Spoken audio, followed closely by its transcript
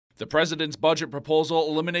The president's budget proposal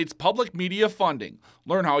eliminates public media funding.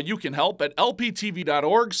 Learn how you can help at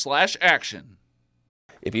lptv.org/action.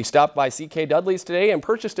 If you stopped by CK Dudley's today and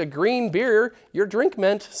purchased a green beer, your drink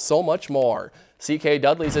meant so much more. CK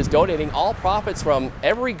Dudley's is donating all profits from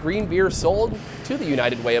every green beer sold to the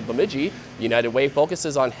United Way of Bemidji. The United Way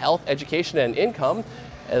focuses on health, education, and income.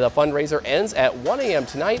 And the fundraiser ends at 1 a.m.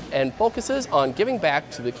 tonight and focuses on giving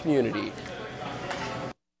back to the community.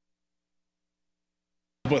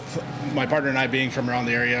 With my partner and I being from around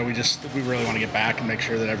the area, we really want to get back and make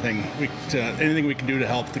sure that anything we can do to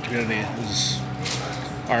help the community is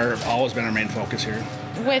always been our main focus here.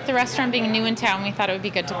 With the restaurant being new in town, we thought it would be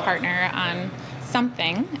good to partner on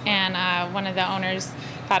something, and one of the owners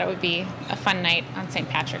thought it would be a fun night on St.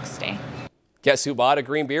 Patrick's Day. Guests who bought a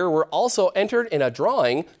green beer were also entered in a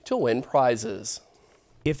drawing to win prizes.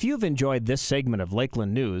 If you've enjoyed this segment of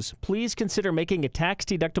Lakeland News, please consider making a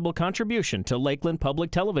tax-deductible contribution to Lakeland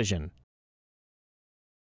Public Television.